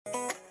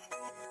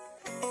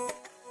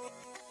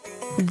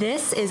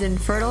This is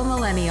Infertile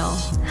Millennial,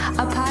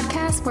 a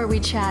podcast where we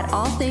chat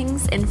all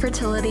things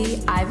infertility,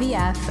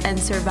 IVF, and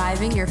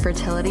surviving your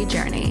fertility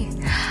journey.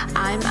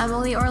 I'm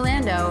Emily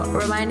Orlando,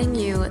 reminding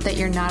you that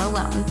you're not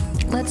alone.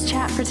 Let's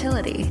chat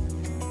fertility.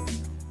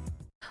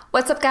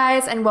 What's up,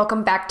 guys, and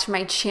welcome back to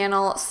my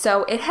channel.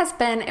 So it has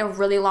been a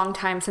really long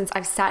time since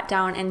I've sat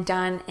down and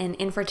done an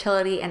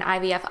infertility and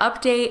IVF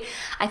update.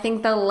 I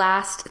think the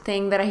last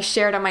thing that I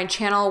shared on my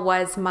channel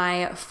was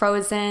my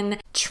frozen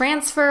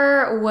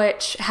transfer,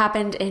 which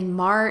happened in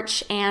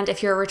March. And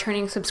if you're a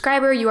returning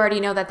subscriber, you already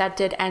know that that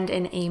did end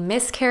in a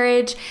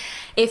miscarriage.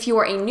 If you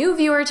are a new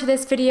viewer to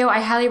this video,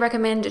 I highly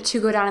recommend to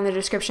go down in the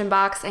description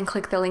box and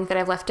click the link that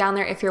I've left down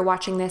there if you're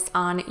watching this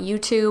on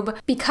YouTube.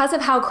 Because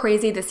of how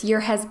crazy this year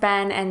has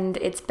been, and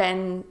it's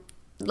been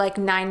like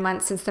 9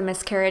 months since the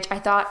miscarriage, I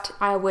thought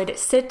I would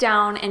sit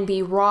down and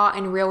be raw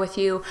and real with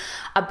you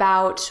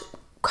about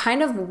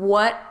kind of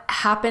what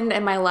happened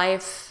in my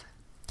life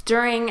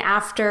during,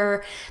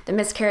 after the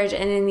miscarriage,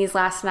 and in these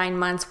last 9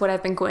 months, what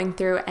I've been going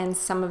through and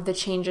some of the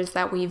changes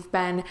that we've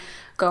been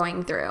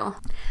going through.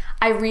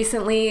 I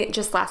recently,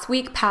 just last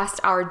week, passed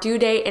our due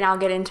date, and I'll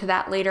get into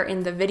that later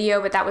in the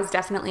video, but that was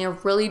definitely a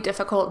really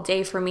difficult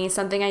day for me,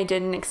 something I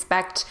didn't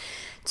expect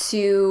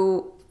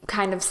to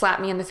kind of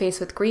slap me in the face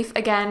with grief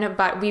again,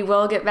 but we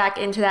will get back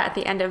into that at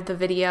the end of the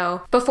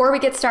video. Before we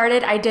get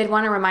started, I did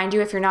want to remind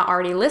you, if you're not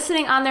already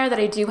listening on there, that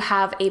I do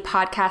have a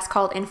podcast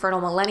called Infertile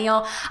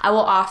Millennial. I will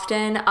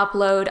often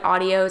upload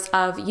audios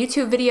of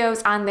YouTube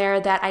videos on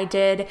there that I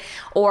did,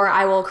 or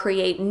I will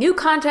create new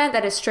content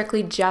that is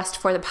strictly just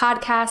for the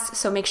podcast.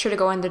 So make sure to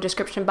go in the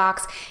description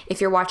box if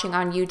you're watching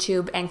on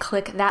YouTube and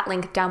click that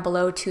link down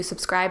below to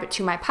subscribe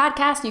to my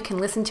podcast. You can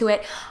listen to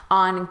it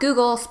on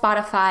Google,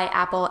 Spotify,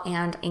 Apple,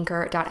 and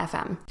Anchor.fm.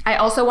 I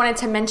also wanted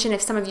to mention,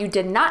 if some of you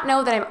did not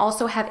know, that I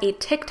also have a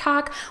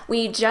TikTok.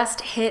 We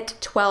just hit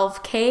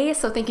 12K,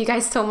 so thank you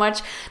guys so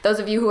much, those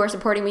of you who are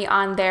supporting me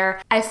on there.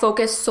 I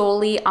focus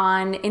solely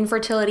on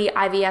infertility,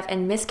 IVF,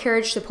 and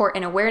miscarriage support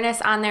and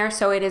awareness on there,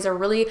 so it is a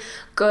really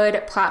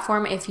good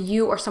platform if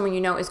you or someone you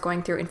know is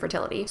going through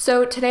infertility.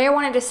 So today I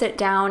wanted to sit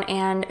down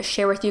and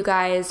share with you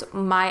guys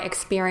my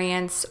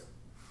experience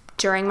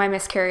during my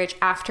miscarriage,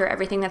 after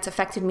everything that's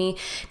affected me,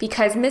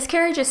 because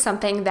miscarriage is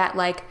something that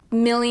like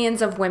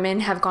millions of women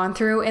have gone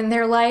through in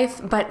their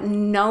life, but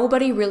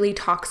nobody really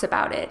talks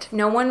about it.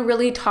 No one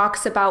really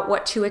talks about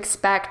what to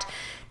expect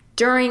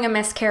during a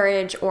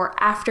miscarriage or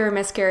after a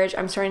miscarriage.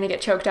 I'm starting to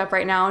get choked up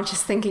right now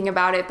just thinking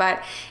about it,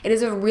 but it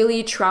is a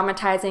really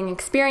traumatizing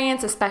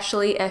experience,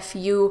 especially if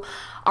you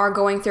are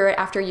going through it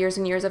after years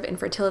and years of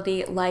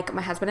infertility like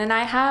my husband and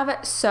I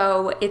have.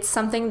 So it's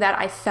something that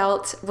I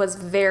felt was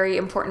very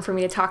important for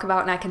me to talk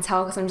about, and I can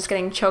tell because I'm just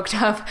getting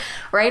choked up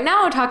right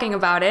now talking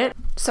about it.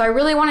 So I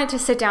really wanted to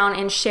sit down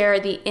and share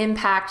the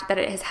impact that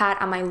it has had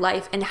on my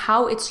life and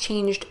how it's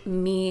changed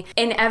me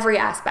in every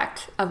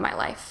aspect of my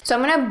life. So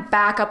I'm gonna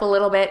back up a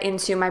little bit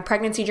into my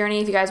pregnancy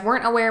journey. If you guys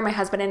weren't aware, my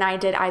husband and I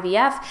did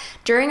IVF.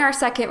 During our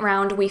second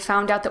round, we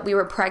found out that we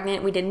were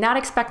pregnant. We did not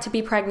expect to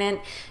be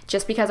pregnant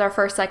just because our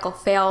first cycle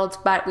failed,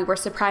 but we were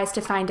surprised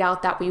to find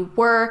out that we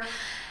were.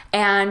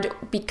 And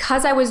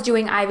because I was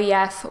doing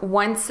IVF,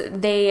 once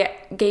they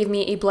gave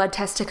me a blood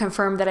test to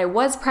confirm that I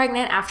was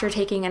pregnant after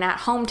taking an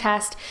at-home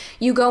test,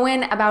 you go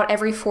in about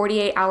every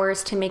 48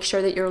 hours to make sure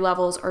that your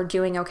levels are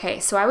doing okay.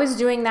 So I was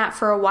doing that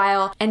for a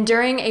while, and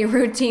during a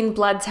routine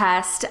blood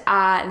test,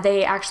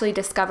 they actually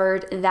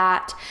discovered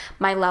that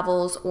my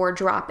levels were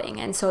dropping.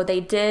 And so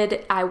they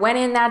did. I went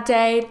in that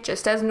day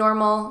just as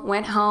normal,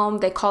 went home.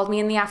 They called me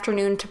in the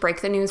afternoon to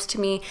break the news to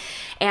me.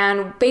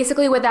 And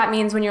basically what that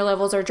means when your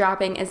levels are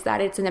dropping is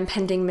that it's an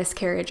impending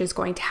miscarriage is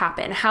going to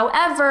happen.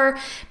 However,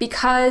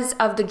 because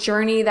of the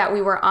journey that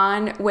we were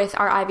on with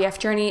our IVF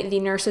journey,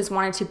 the nurses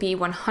wanted to be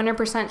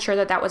 100% sure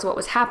that that was what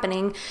was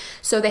happening.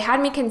 So they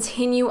had me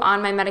continue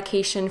on my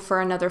medication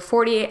for another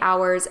 48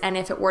 hours. And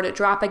if it were to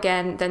drop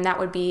again, then that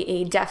would be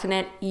a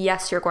definite,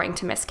 yes, you're going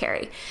to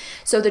miscarry.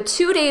 So the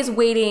 2 days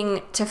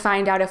waiting to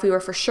find out if we were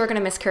for sure going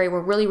to miscarry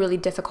were really, really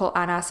difficult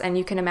on us. And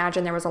you can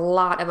imagine there was a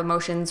lot of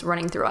emotions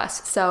running through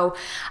us. So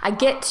I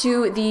get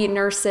to the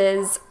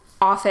nurse's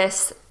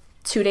office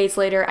 2 days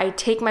later. I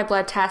take my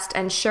blood test,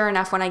 and sure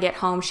enough, when I get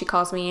home, she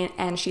calls me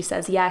and she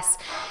says, yes,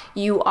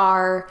 you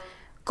are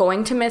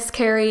going to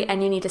miscarry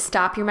and you need to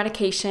stop your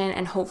medication,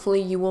 and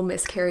hopefully you will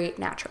miscarry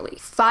naturally.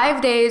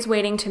 5 days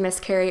waiting to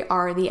miscarry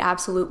are the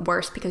absolute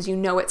worst because you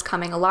know it's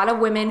coming. A lot of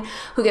women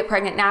who get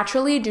pregnant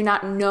naturally do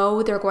not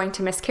know they're going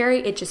to miscarry.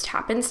 It just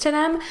happens to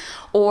them.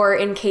 Or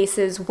in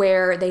cases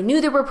where they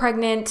knew they were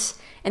pregnant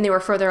and they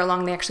were further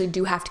along, they actually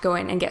do have to go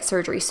in and get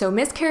surgery. So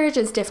miscarriage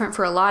is different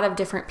for a lot of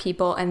different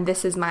people, and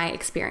this is my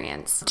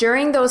experience.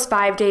 During those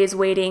 5 days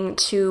waiting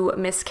to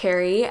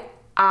miscarry,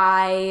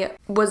 I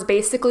was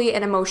basically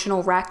an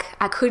emotional wreck.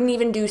 I couldn't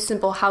even do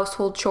simple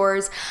household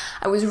chores.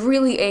 I was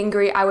really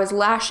angry. I was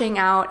lashing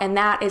out, and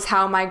that is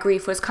how my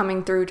grief was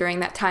coming through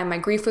during that time. My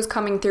grief was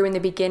coming through in the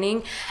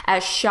beginning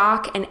as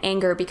shock and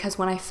anger, because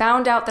when I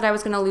found out that I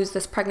was going to lose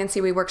this pregnancy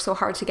we worked so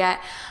hard to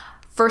get,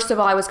 First of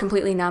all, I was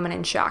completely numb and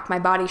in shock. My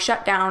body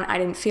shut down. I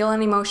didn't feel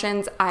any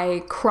emotions.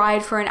 I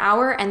cried for an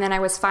hour and then I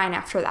was fine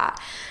after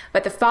that.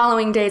 But the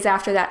following days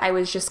after that, I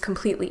was just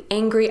completely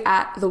angry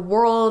at the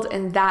world,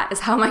 and that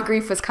is how my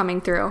grief was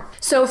coming through.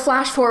 So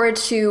flash forward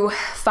to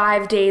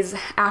 5 days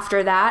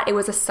after that. It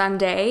was a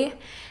Sunday,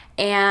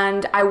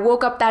 and I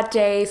woke up that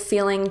day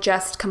feeling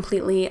just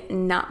completely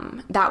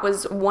numb. That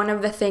was one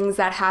of the things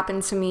that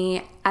happened to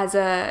me as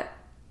a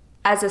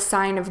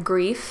sign of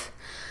grief.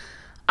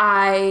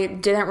 I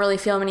didn't really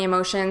feel any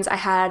emotions. I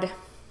had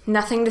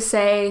nothing to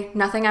say,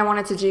 nothing I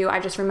wanted to do. I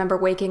just remember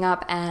waking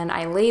up and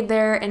I laid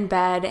there in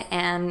bed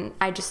and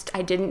I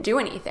didn't do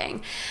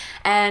anything.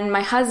 And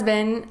my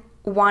husband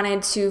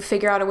wanted to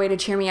figure out a way to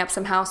cheer me up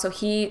somehow. So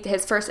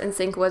his first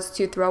instinct was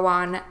to throw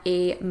on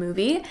a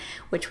movie,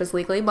 which was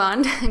Legally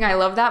Blonde. I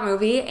love that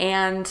movie.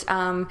 And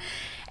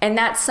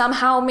that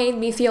somehow made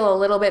me feel a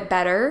little bit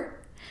better,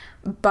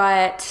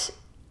 but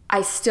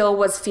I still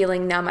was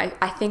feeling numb.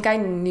 I think I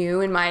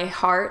knew in my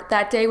heart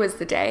that day was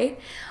the day.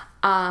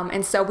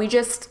 And so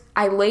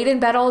I laid in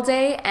bed all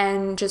day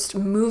and just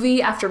movie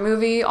after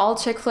movie, all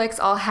chick flicks,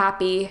 all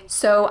happy.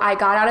 So I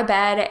got out of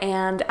bed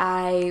and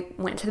I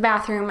went to the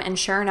bathroom, and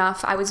sure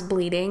enough, I was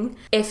bleeding.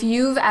 If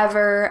you've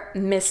ever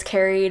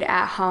miscarried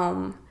at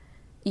home,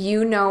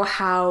 you know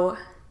how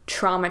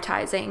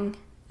traumatizing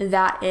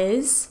that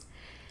is.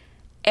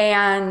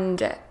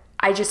 And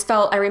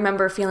I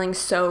remember feeling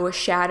so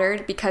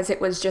shattered because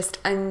it was just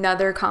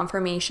another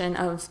confirmation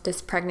of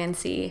this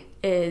pregnancy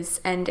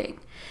is ending.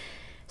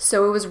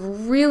 So it was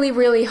really,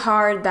 really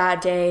hard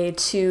that day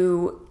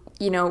to,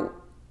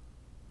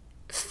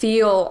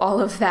 feel all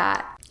of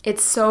that.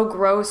 It's so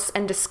gross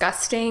and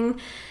disgusting,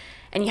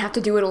 and you have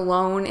to do it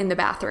alone in the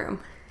bathroom.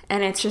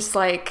 And it's just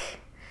like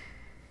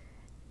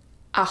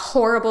a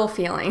horrible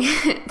feeling,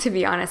 to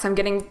be honest. I'm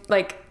getting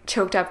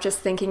choked up just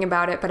thinking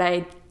about it, but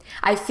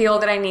I feel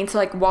that I need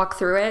to walk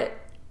through it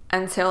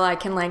until I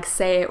can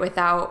say it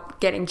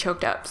without getting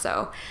choked up.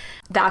 So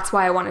that's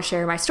why I want to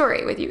share my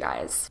story with you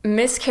guys.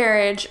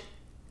 Miscarriage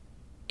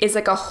is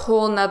a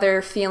whole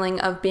nother feeling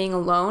of being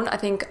alone. I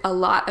think a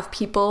lot of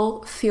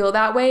people feel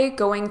that way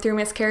going through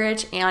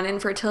miscarriage and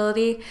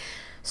infertility.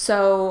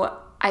 So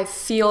I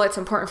feel it's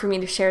important for me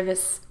to share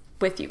this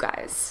with you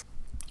guys.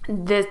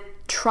 The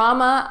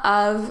trauma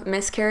of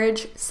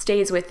miscarriage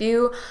stays with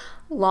you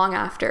long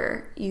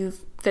after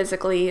you've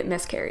physically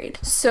miscarried.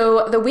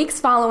 So the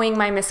weeks following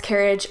my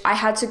miscarriage, I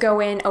had to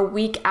go in a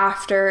week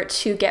after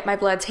to get my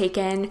blood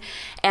taken,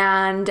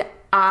 and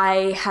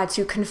I had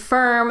to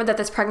confirm that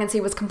this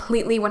pregnancy was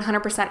completely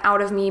 100%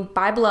 out of me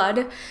by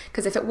blood,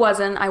 because if it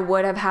wasn't, I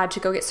would have had to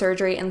go get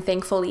surgery, and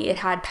thankfully it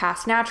had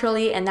passed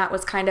naturally, and that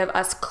was kind of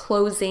us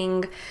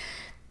closing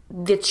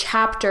the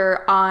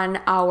chapter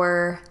on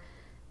our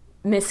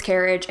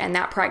miscarriage and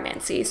that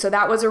pregnancy. So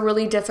that was a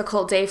really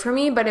difficult day for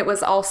me, but it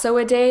was also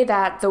a day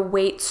that the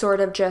weight sort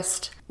of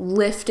just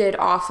lifted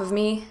off of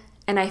me,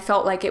 and I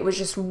felt like it was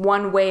just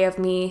one way of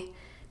me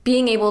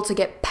being able to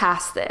get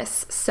past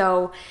this.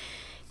 So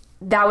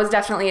that was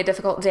definitely a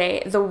difficult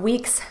day. The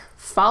weeks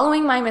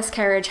following my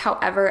miscarriage,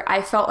 however,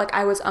 I felt like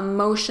I was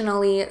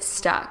emotionally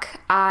stuck.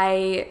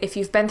 If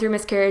you've been through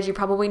miscarriage, you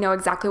probably know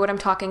exactly what I'm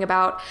talking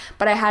about,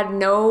 but I had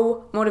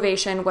no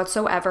motivation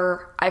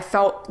whatsoever. I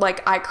felt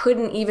like I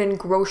couldn't even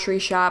grocery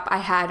shop. I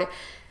had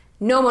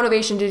no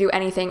motivation to do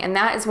anything, and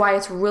that is why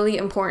it's really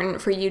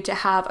important for you to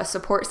have a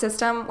support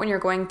system when you're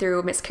going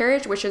through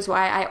miscarriage, which is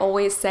why I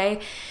always say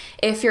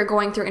if you're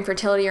going through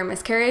infertility or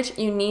miscarriage,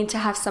 you need to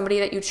have somebody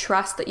that you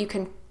trust, that you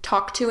can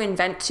talk to and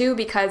vent to,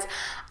 because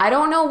I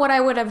don't know what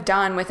I would have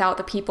done without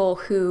the people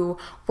who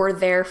were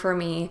there for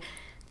me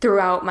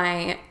throughout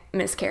my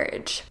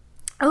miscarriage.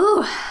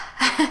 Ooh,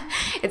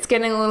 it's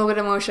getting a little bit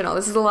emotional.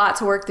 This is a lot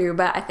to work through,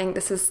 but I think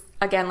this is,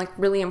 again,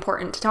 really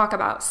important to talk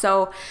about.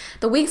 So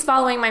the weeks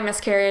following my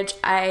miscarriage,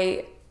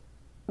 I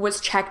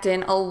was checked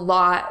in a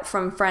lot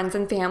from friends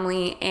and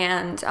family,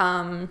 and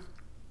oh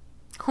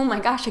my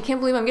gosh, I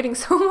can't believe I'm getting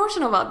so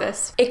emotional about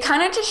this. It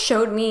kind of just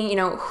showed me,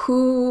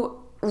 who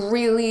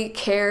really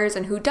cares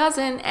and who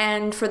doesn't,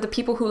 and for the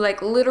people who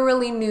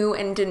literally knew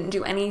and didn't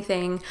do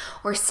anything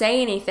or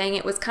say anything,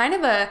 it was kind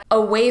of a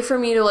way for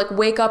me to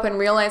wake up and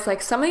realize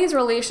some of these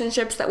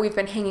relationships that we've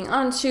been hanging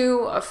on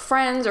to, of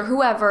friends or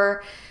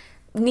whoever,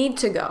 need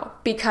to go,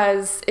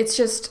 because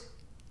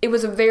it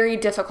was a very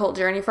difficult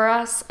journey for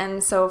us.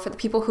 And so for the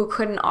people who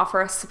couldn't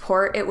offer us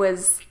support, it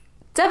was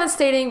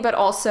devastating, but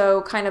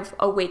also kind of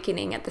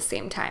awakening at the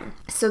same time.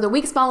 So the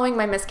weeks following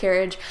my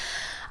miscarriage,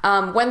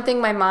 one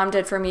thing my mom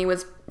did for me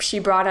was she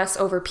brought us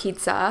over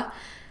pizza.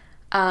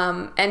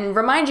 And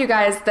remind you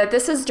guys that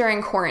this is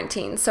during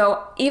quarantine.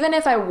 So even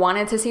if I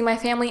wanted to see my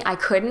family, I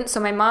couldn't. So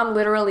my mom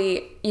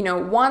literally,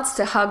 wants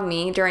to hug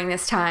me during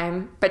this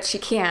time, but she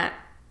can't.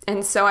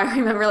 And so I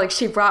remember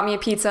she brought me a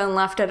pizza and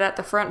left it at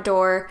the front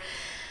door.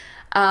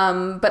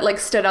 But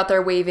stood out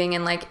there waving,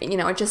 and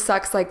it just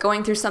sucks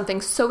going through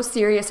something so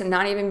serious and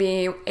not even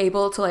being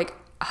able to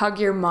hug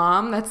your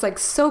mom.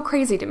 That's so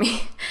crazy to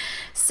me.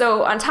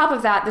 So on top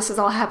of that, this is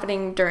all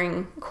happening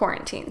during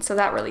quarantine. So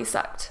that really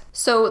sucked.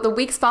 So the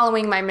weeks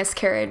following my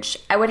miscarriage,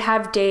 I would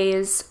have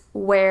days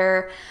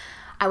where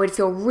I would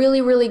feel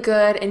really, really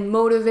good and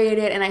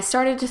motivated, and I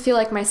started to feel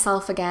like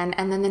myself again.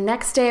 And then the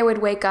next day I would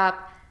wake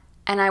up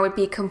and I would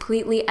be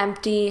completely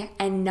empty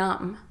and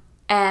numb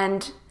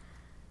and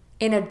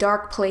in a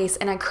dark place.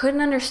 And I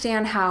couldn't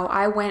understand how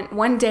I went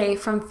one day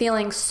from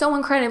feeling so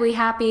incredibly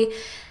happy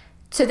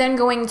to then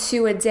going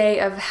to a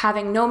day of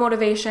having no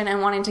motivation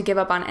and wanting to give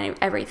up on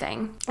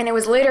everything. And it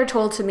was later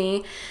told to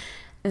me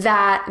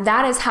that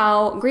that is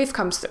how grief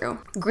comes through.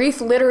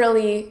 Grief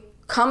literally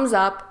comes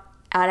up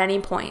at any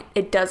point.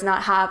 It does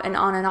not have an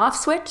on and off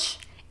switch.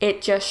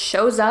 It just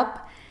shows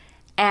up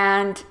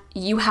and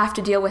you have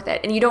to deal with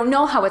it. And you don't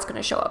know how it's going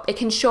to show up. It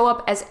can show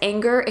up as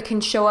anger. It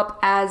can show up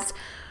as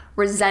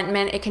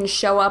resentment. It can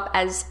show up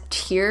as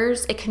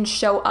tears. It can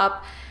show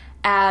up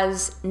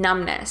as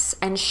numbness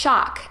and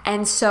shock.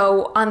 And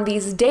so on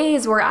these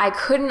days where I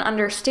couldn't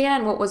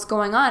understand what was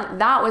going on,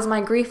 that was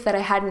my grief that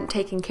I hadn't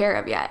taken care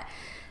of yet.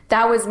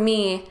 That was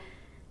me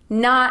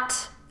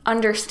not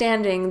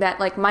understanding that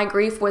like my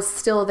grief was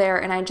still there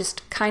and I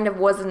just kind of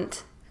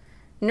wasn't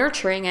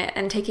nurturing it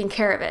and taking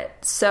care of it.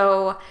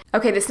 So,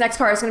 okay, this next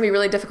part is going to be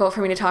really difficult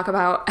for me to talk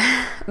about,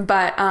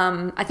 but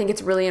I think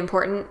it's really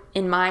important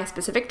in my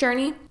specific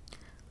journey.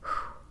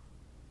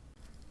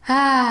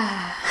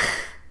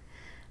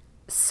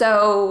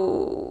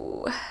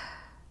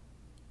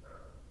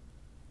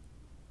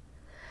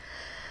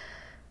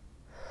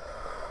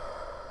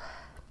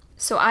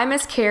 So I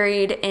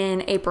miscarried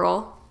in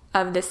April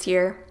of this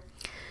year,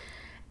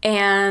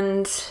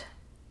 and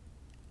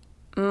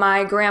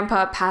my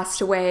grandpa passed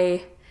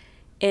away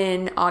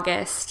in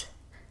August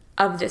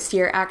of this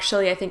year.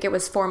 Actually, I think it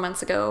was 4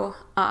 months ago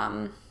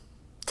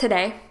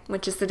today,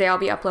 which is the day I'll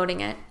be uploading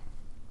it.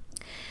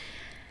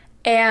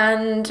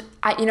 And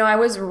I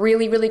was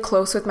really, really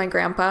close with my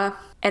grandpa,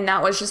 and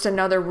that was just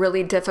another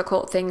really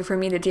difficult thing for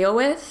me to deal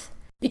with.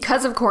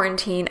 Because of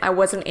quarantine, I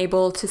wasn't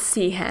able to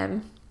see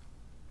him,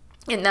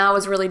 and that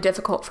was really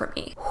difficult for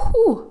me.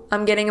 Whew,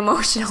 I'm getting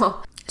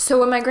emotional. So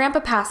when my grandpa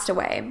passed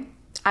away,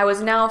 I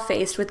was now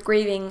faced with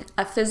grieving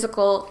a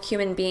physical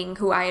human being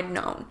who I had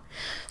known.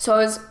 So I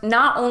was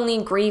not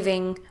only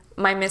grieving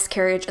my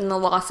miscarriage and the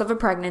loss of a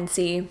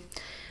pregnancy,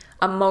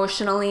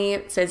 emotionally,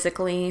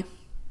 physically,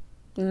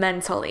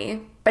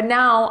 mentally, but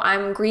now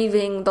I'm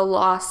grieving the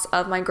loss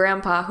of my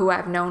grandpa who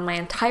I've known my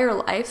entire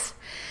life.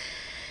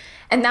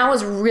 And that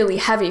was really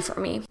heavy for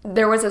me.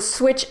 There was a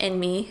switch in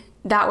me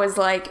that was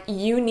like,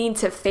 you need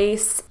to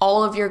face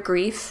all of your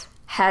grief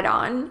head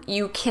on.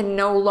 You can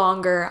no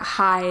longer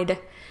hide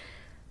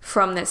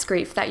from this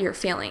grief that you're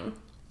feeling.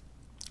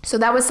 So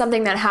that was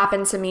something that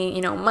happened to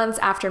me, months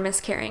after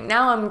miscarrying.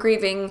 Now I'm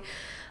grieving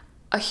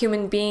a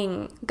human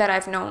being that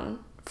I've known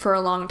for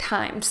a long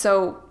time.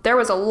 So there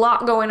was a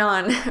lot going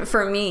on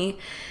for me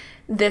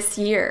this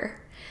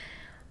year.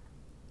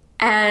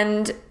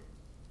 And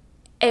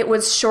it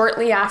was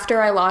shortly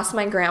after I lost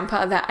my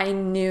grandpa that I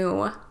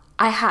knew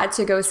I had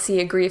to go see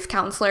a grief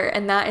counselor.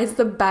 And that is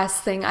the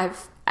best thing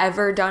I've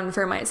ever done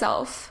for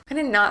myself. I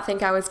did not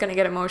think I was going to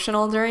get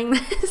emotional during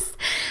this,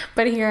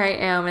 but here I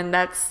am, and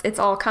it's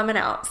all coming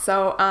out.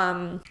 So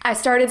I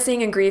started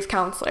seeing a grief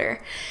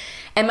counselor,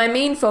 and my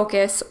main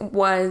focus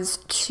was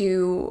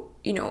to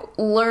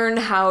learn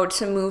how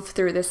to move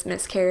through this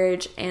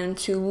miscarriage and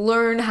to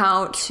learn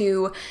how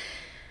to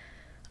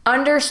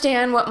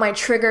understand what my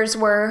triggers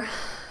were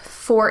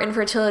for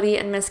infertility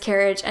and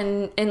miscarriage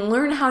and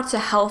learn how to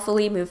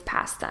healthily move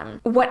past them.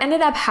 What ended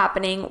up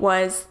happening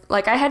was,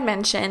 like I had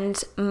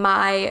mentioned,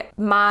 my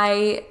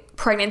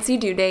pregnancy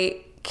due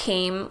date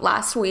came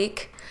last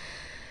week.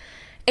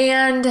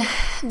 And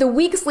the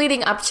weeks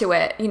leading up to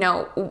it,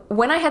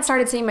 when I had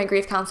started seeing my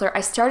grief counselor,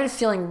 I started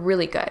feeling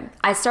really good.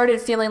 I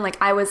started feeling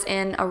like I was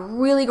in a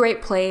really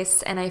great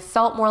place and I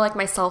felt more like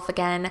myself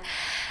again.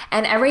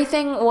 And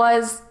everything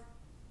was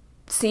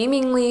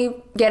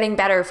seemingly getting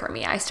better for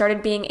me. I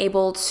started being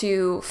able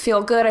to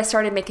feel good. I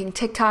started making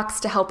TikToks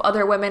to help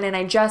other women, and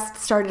I just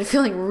started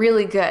feeling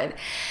really good.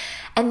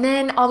 And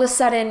then all of a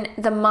sudden,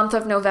 the month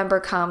of November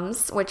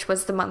comes, which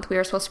was the month we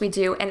were supposed to be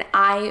due, and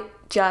I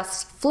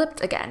just flipped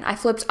again. I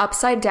flipped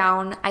upside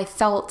down. I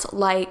felt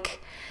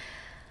like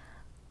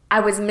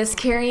I was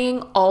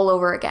miscarrying all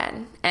over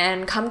again.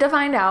 And come to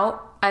find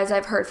out, as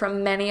I've heard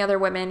from many other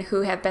women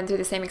who have been through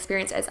the same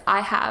experience as I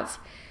have,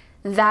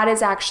 that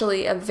is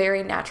actually a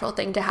very natural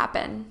thing to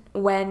happen.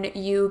 When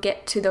you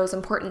get to those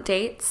important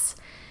dates,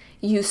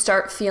 you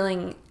start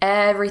feeling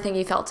everything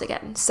you felt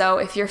again. So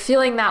if you're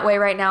feeling that way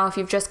right now, if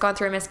you've just gone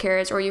through a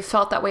miscarriage or you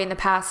felt that way in the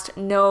past,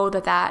 know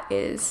that that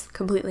is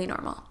completely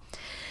normal.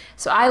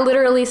 So I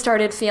literally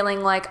started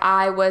feeling like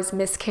I was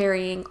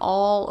miscarrying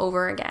all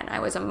over again. I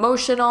was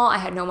emotional. I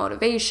had no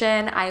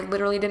motivation. I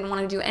literally didn't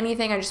want to do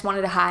anything. I just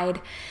wanted to hide.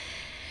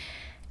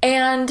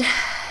 And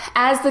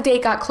as the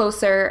date got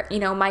closer,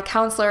 my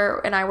counselor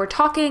and I were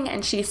talking,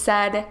 and she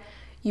said,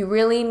 you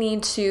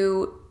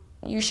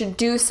should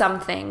do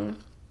something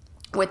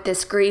with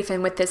this grief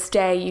and with this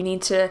day, you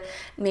need to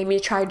maybe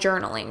try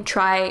journaling,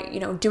 try,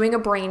 doing a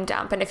brain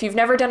dump. And if you've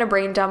never done a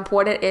brain dump,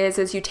 what it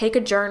is you take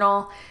a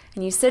journal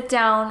and you sit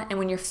down, and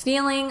when you're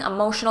feeling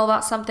emotional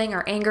about something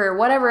or anger or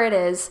whatever it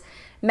is,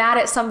 mad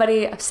at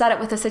somebody, upset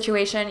with a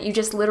situation, you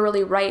just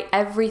literally write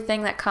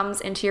everything that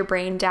comes into your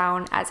brain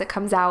down as it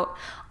comes out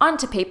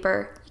onto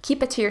paper,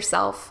 keep it to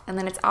yourself, and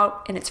then it's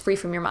out and it's free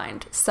from your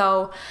mind.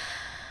 So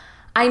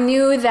I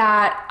knew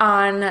that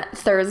on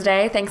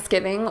Thursday,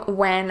 Thanksgiving,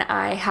 when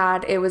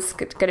it was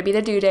going to be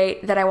the due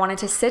date, that I wanted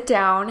to sit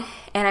down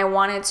and I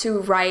wanted to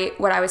write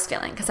what I was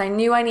feeling, because I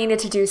knew I needed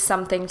to do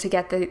something to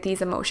get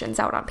these emotions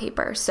out on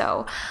paper.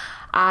 So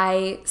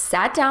I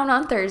sat down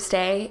on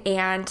Thursday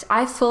and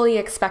I fully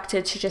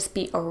expected to just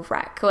be a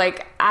wreck.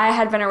 Like, I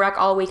had been a wreck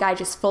all week. I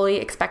just fully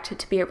expected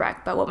to be a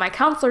wreck. But what my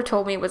counselor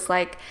told me was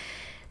like,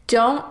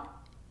 don't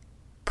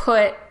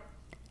put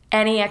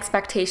any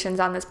expectations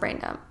on this brain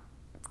dump.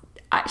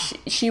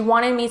 She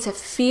wanted me to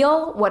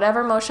feel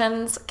whatever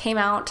emotions came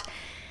out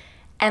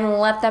and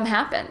let them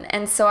happen.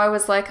 And so I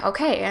was like,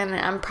 okay, and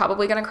I'm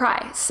probably going to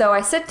cry. So I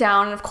sit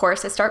down and of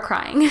course I start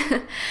crying.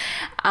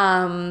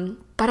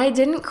 But I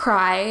didn't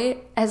cry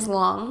as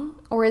long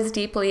or as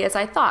deeply as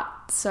I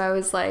thought. So I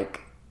was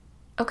like,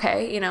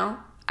 okay,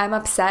 I'm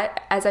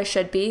upset as I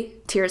should be.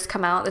 Tears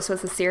come out. This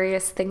was a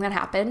serious thing that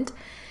happened.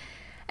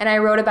 And I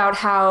wrote about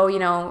how,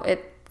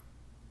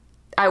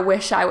 I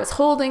wish I was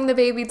holding the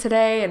baby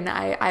today, and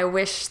I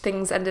wish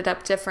things ended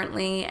up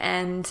differently,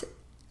 and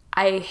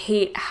I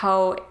hate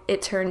how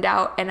it turned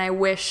out, and I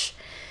wish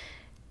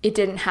it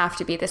didn't have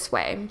to be this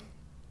way.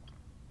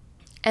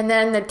 And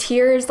then the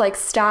tears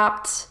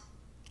stopped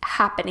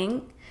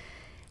happening,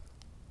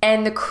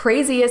 and the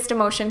craziest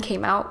emotion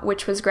came out,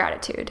 which was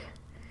gratitude.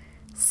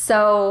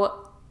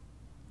 So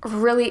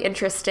really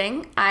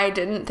interesting. I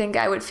didn't think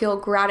I would feel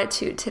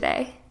gratitude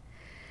today,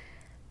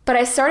 but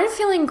I started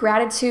feeling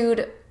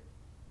gratitude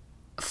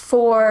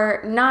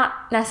for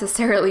not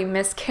necessarily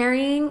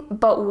miscarrying,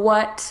 but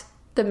what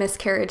the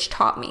miscarriage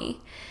taught me.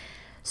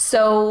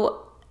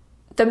 So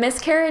the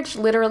miscarriage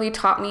literally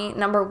taught me,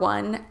 number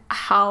one,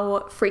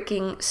 how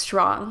freaking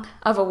strong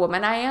of a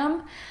woman I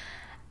am.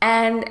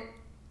 And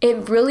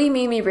it really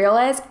made me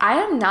realize I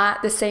am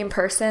not the same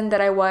person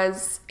that I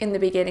was in the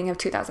beginning of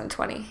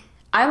 2020.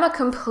 I'm a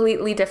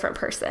completely different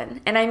person.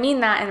 And I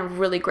mean that in a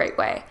really great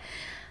way.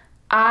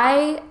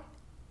 I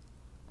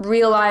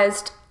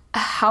realized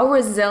how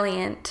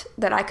resilient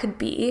that I could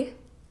be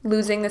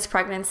losing this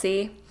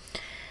pregnancy.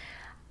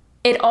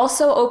 It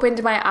also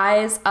opened my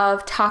eyes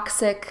of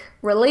toxic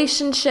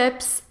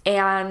relationships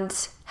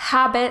and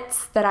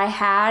habits that I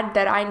had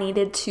that I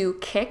needed to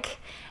kick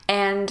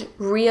and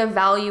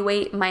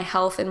reevaluate my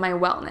health and my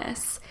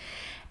wellness.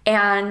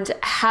 And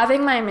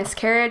having my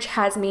miscarriage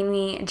has made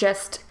me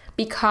just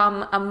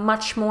become a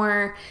much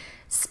more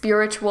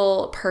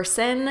spiritual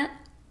person,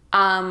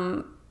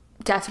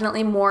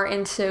 definitely more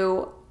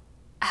into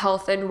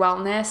health and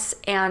wellness,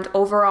 and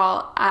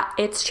overall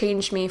it's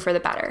changed me for the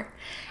better.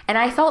 And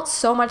I felt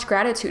so much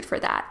gratitude for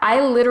that.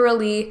 I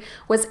literally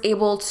was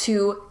able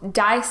to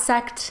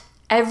dissect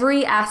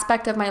every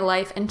aspect of my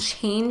life and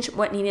change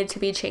what needed to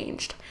be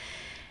changed.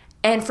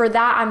 And for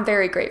that, I'm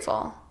very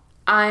grateful.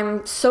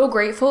 I'm so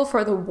grateful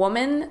for the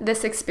woman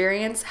this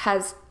experience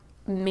has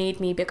made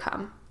me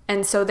become.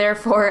 And so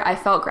therefore I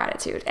felt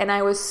gratitude, and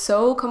I was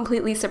so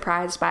completely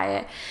surprised by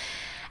it.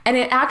 And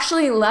it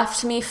actually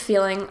left me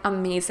feeling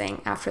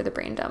amazing after the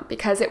brain dump,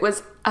 because it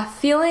was a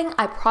feeling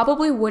I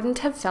probably wouldn't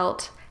have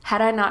felt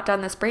had I not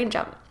done this brain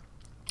dump.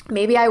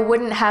 Maybe I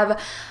wouldn't have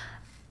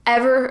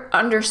ever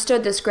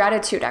understood this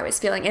gratitude I was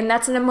feeling. And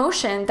that's an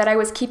emotion that I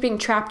was keeping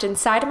trapped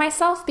inside of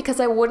myself because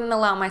I wouldn't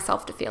allow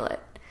myself to feel it.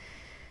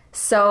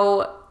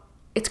 So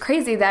it's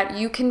crazy that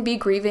you can be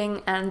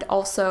grieving and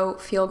also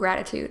feel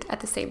gratitude at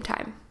the same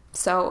time.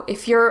 So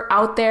if you're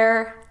out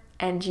there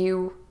and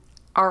you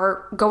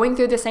are going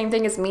through the same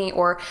thing as me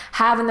or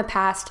have in the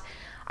past,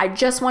 I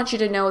just want you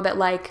to know that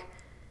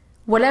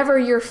whatever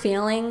you're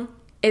feeling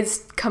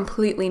is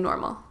completely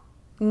normal.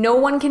 No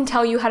one can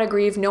tell you how to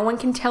grieve. No one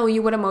can tell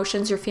you what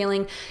emotions you're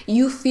feeling.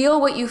 You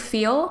feel what you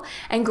feel,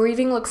 and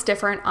grieving looks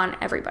different on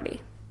everybody.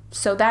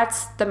 So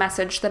that's the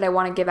message that I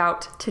want to give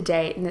out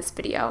today in this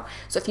video.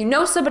 So if you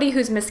know somebody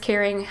who's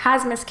miscarrying,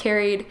 has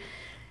miscarried,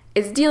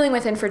 is dealing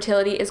with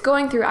infertility, is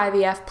going through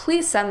IVF,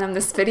 please send them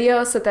this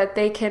video so that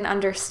they can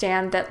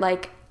understand that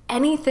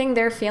anything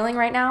they're feeling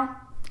right now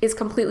is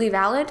completely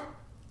valid,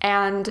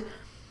 and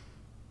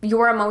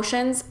your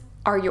emotions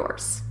are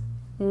yours.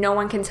 No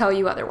one can tell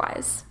you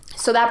otherwise.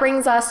 So that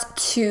brings us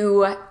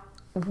to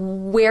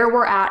where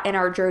we're at in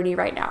our journey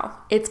right now.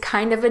 It's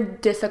kind of a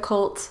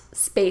difficult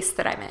space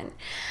that I'm in.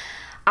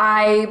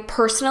 I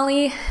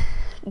personally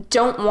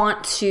don't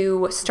want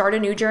to start a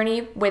new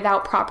journey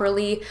without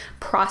properly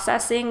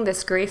processing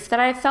this grief that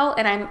I felt,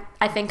 and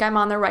I think I'm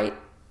on the right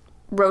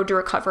road to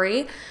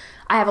recovery.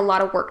 I have a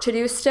lot of work to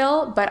do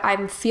still, but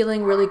I'm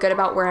feeling really good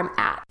about where I'm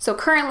at. So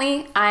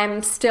currently,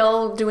 I'm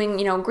still doing,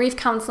 grief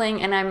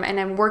counseling, and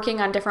I'm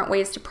working on different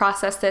ways to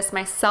process this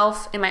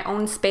myself in my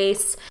own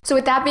space. So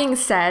with that being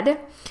said,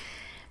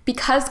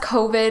 because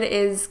COVID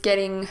is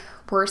getting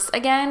worse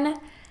again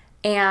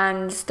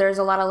and there's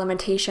a lot of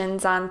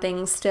limitations on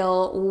things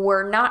still,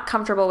 we're not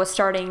comfortable with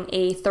starting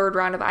a third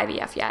round of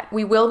IVF yet.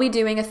 We will be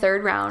doing a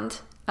third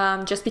round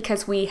just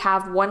because we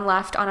have one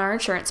left on our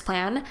insurance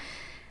plan.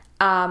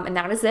 And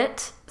that is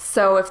it.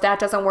 So if that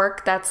doesn't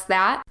work, that's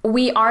that.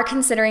 We are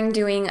considering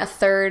doing a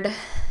third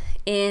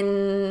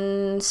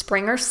in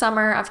spring or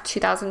summer of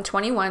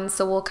 2021.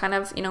 So we'll kind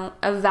of,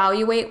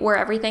 evaluate where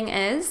everything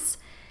is.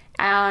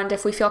 And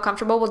if we feel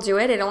comfortable, we'll do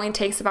it. It only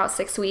takes about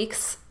 6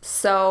 weeks.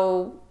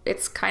 So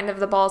it's kind of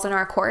the ball's in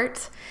our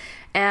court.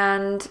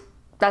 And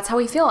that's how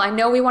we feel. I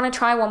know we want to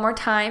try one more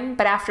time,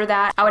 but after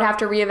that, I would have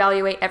to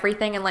reevaluate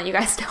everything and let you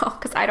guys know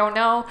because I don't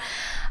know.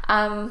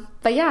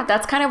 But yeah,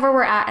 that's kind of where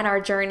we're at in our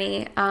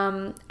journey.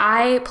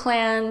 I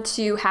plan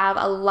to have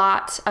a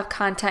lot of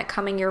content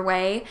coming your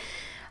way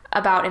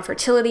about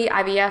infertility,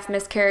 IVF,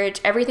 miscarriage.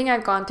 Everything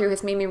I've gone through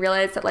has made me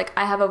realize that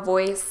I have a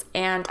voice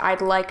and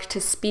I'd like to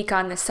speak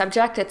on this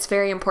subject. It's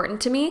very important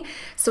to me.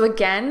 So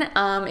again,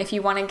 if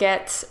you want to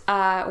get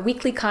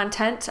weekly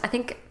content, I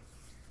think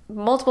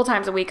multiple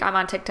times a week I'm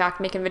on TikTok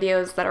making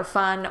videos that are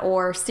fun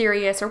or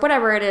serious or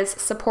whatever it is,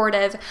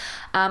 supportive.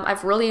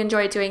 I've really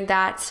enjoyed doing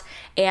that,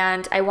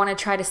 and I want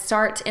to try to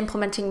start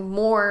implementing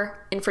more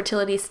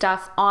infertility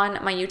stuff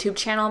on my YouTube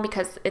channel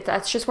because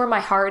that's just where my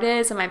heart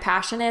is and my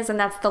passion is, and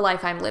that's the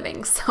life I'm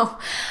living. So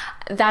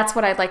that's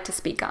what I'd like to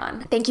speak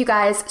on. Thank you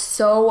guys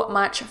so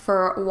much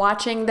for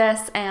watching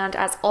this. And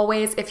as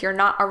always, if you're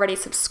not already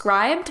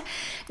subscribed,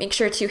 make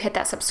sure to hit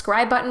that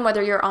subscribe button,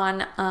 whether you're on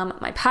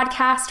my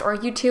podcast or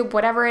YouTube,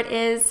 whatever it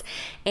is.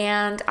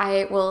 And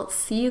I will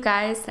see you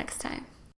guys next time.